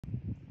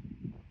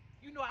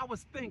I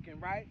was thinking,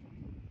 right?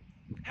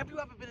 Have you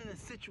ever been in a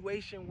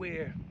situation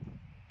where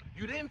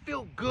you didn't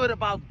feel good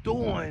about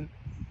doing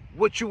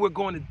what you were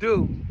going to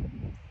do,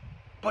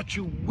 but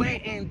you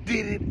went and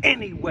did it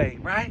anyway,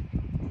 right?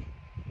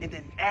 And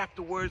then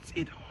afterwards,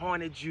 it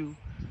haunted you.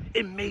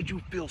 It made you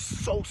feel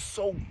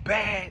so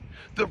bad.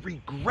 The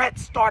regret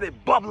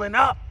started bubbling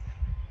up,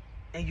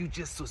 and you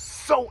just were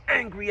so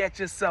angry at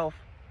yourself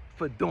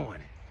for doing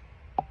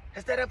it.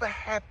 Has that ever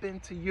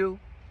happened to you?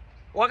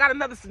 Well, I got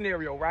another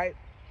scenario, right?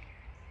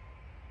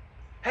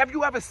 Have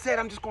you ever said,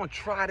 I'm just going to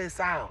try this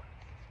out?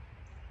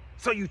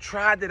 So you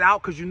tried it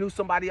out because you knew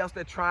somebody else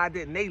that tried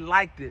it and they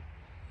liked it.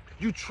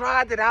 You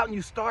tried it out and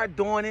you started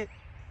doing it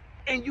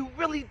and you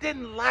really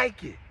didn't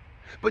like it.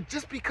 But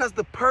just because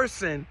the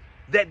person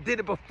that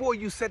did it before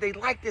you said they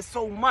liked it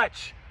so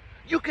much,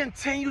 you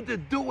continued to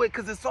do it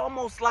because it's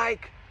almost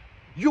like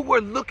you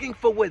were looking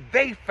for what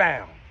they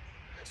found.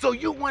 So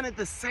you wanted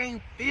the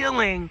same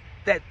feeling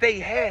that they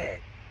had.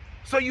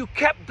 So you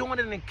kept doing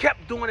it and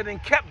kept doing it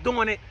and kept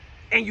doing it.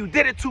 And you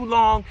did it too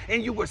long,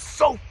 and you were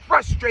so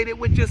frustrated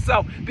with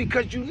yourself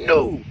because you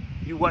knew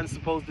you wasn't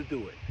supposed to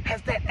do it.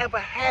 Has that ever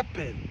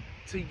happened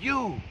to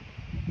you?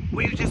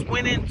 Where you just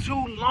went in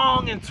too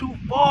long and too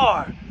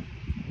far,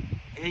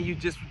 and you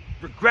just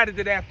regretted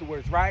it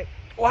afterwards, right?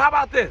 Or how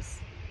about this?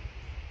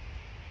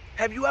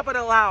 Have you ever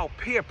allowed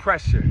peer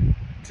pressure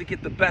to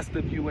get the best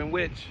of you, in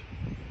which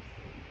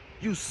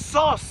you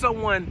saw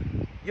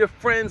someone, your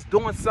friends,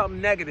 doing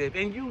something negative,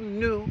 and you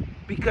knew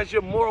because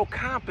your moral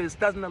compass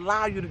doesn't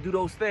allow you to do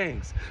those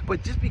things.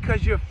 But just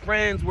because your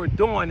friends were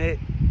doing it,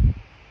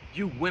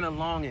 you went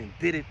along and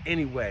did it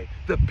anyway.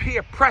 The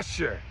peer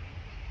pressure,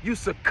 you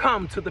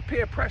succumbed to the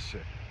peer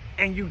pressure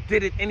and you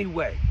did it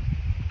anyway.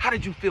 How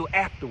did you feel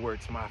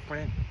afterwards, my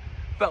friend?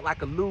 Felt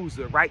like a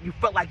loser, right? You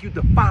felt like you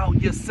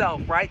defiled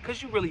yourself, right?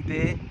 Because you really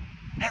did.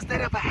 Has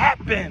that ever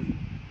happened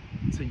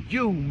to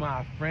you,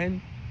 my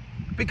friend?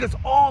 Because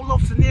all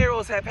those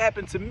scenarios have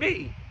happened to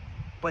me,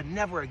 but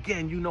never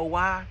again. You know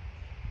why?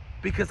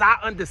 Because I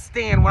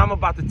understand what I'm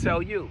about to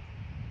tell you.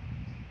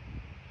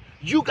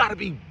 You got to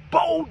be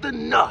bold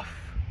enough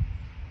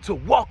to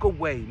walk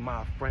away,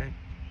 my friend.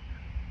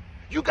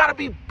 You got to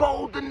be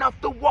bold enough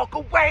to walk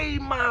away,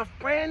 my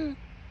friend.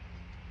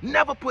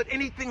 Never put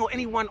anything or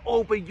anyone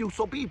over you,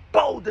 so be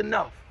bold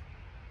enough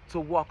to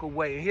walk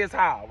away. And here's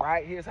how,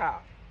 right? Here's how.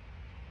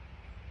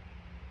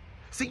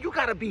 See, you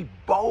got to be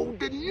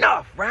bold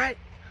enough, right,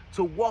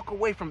 to walk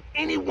away from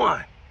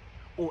anyone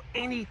or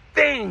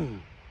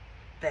anything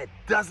that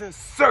doesn't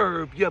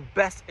serve your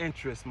best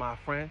interest, my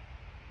friend.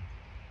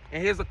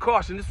 And here's a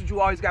caution. This is what you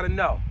always got to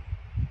know.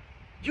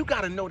 You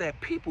got to know that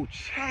people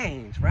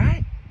change,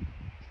 right?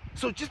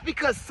 So just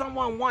because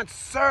someone once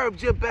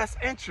served your best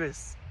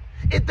interest,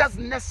 it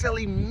doesn't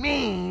necessarily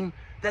mean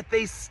that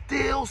they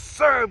still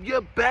serve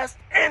your best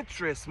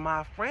interest,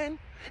 my friend.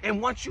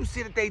 And once you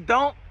see that they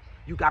don't,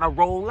 you got to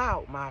roll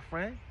out, my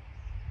friend.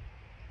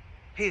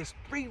 Here's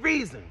 3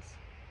 reasons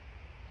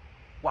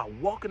why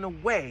walking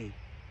away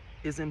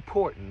is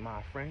important,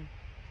 my friend.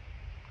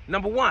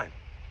 Number 1,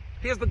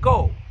 here's the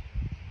goal.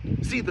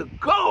 See, the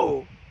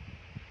goal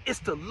is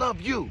to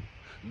love you.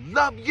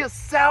 Love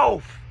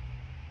yourself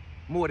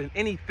more than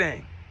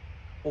anything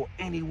or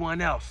anyone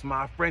else,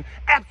 my friend.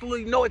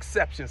 Absolutely no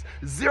exceptions.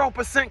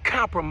 0%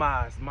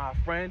 compromise, my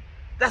friend.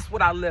 That's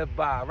what I live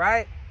by,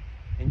 right?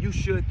 And you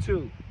should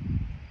too.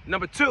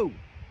 Number 2,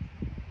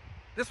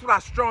 this is what I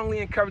strongly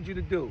encourage you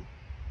to do.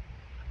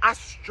 I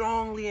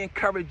strongly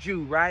encourage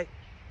you, right,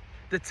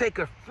 to take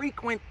a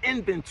frequent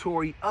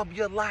inventory of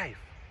your life,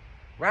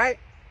 right?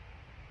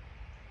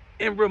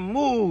 And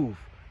remove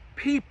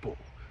people,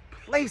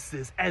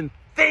 places, and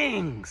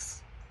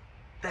things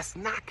that's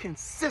not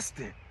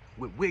consistent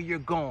with where you're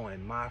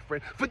going, my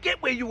friend.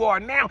 Forget where you are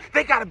now.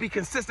 They got to be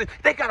consistent.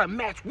 They got to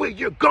match where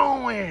you're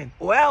going,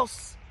 or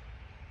else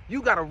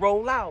you got to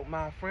roll out,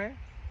 my friend.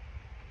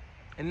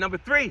 And number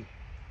 3,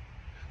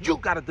 you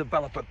got to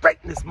develop a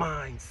greatness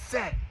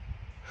mindset.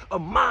 A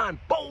mind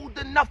bold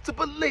enough to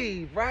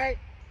believe, right?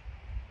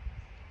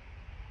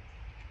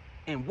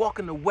 And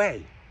walking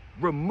away,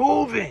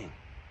 removing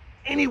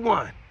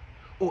anyone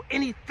or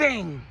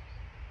anything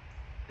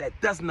that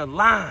doesn't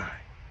align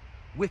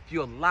with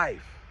your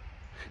life.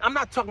 I'm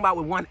not talking about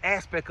with one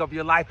aspect of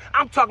your life.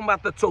 I'm talking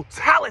about the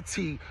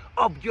totality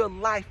of your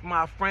life,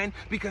 my friend.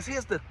 Because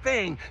here's the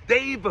thing.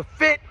 They either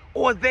fit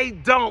or they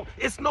don't.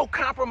 It's no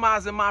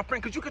compromising, my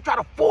friend. Because you can try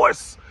to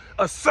force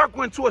a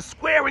circle into a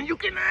square and you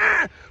can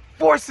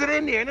force it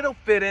in there and it'll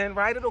fit in,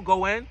 right? It'll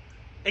go in.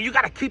 And you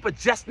got to keep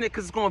adjusting it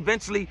because it's going to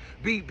eventually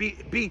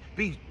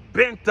be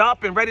bent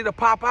up and ready to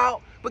pop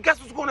out. But guess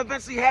what's going to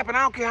eventually happen?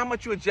 I don't care how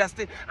much you adjust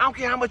it. I don't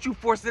care how much you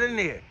force it in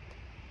there.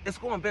 It's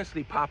going to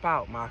eventually pop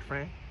out, my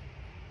friend.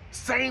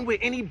 Same with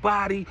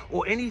anybody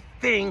or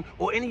anything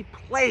or any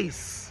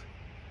place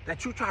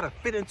that you try to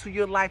fit into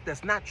your life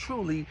that's not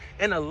truly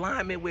in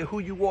alignment with who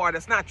you are,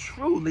 that's not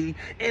truly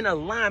in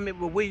alignment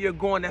with where you're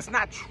going, that's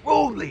not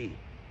truly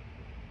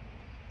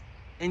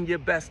in your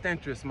best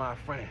interest, my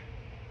friend.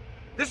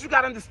 This you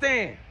got to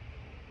understand.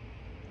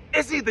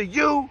 It's either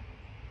you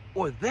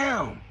or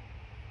them.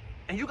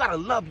 And you got to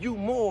love you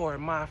more,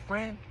 my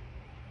friend.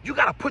 You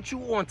got to put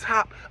you on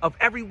top of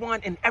everyone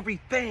and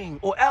everything,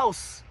 or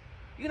else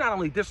you're not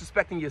only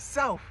disrespecting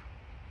yourself,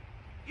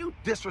 you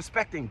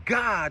disrespecting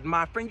God,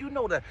 my friend. You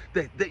know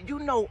you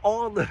know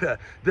all of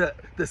the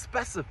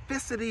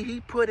specificity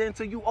he put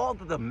into you, all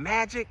of the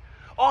magic,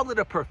 all of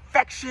the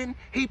perfection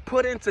he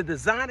put into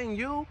designing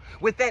you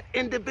with that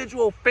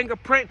individual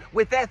fingerprint,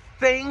 with that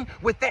thing,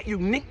 with that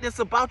uniqueness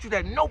about you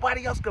that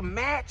nobody else can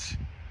match.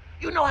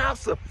 You know how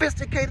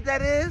sophisticated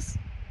that is?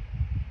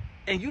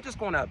 And you just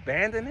going to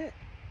abandon it?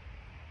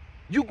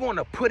 You going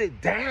to put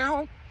it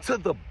down to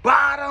the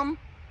bottom?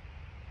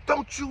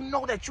 Don't you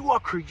know that you are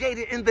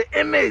created in the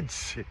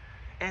image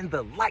and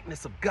the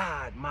likeness of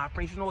God, my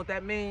friends? You know what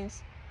that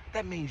means?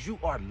 That means you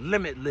are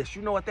limitless.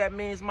 You know what that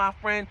means, my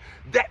friend?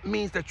 That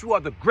means that you are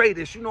the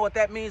greatest. You know what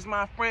that means,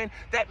 my friend?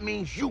 That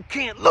means you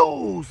can't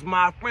lose,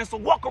 my friend. So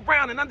walk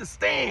around and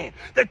understand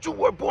that you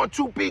were born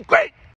to be great.